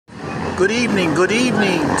Good evening, good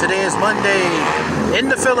evening. Today is Monday in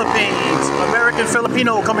the Philippines. American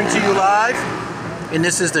Filipino coming to you live. And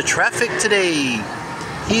this is the traffic today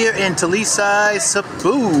here in Talisay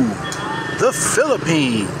Cebu, the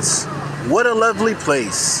Philippines. What a lovely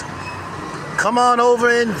place. Come on over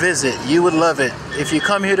and visit. You would love it. If you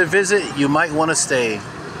come here to visit, you might want to stay.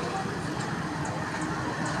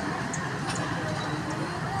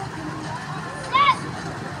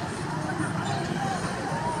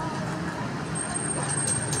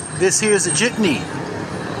 This here is a jeepney.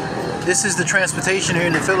 This is the transportation here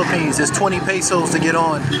in the Philippines. It's 20 pesos to get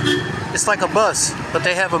on. It's like a bus, but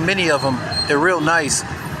they have a many of them. They're real nice.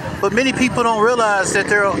 But many people don't realize that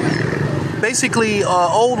they're basically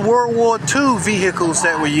old World War II vehicles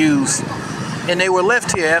that were used. And they were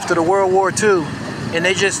left here after the World War II. And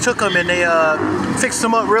they just took them and they fixed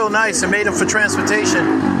them up real nice and made them for transportation.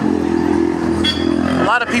 A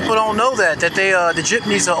lot of people don't know that the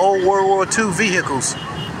jeepneys are old World War II vehicles.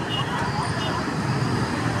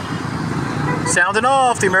 Sounding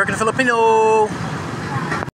off, the American Filipino.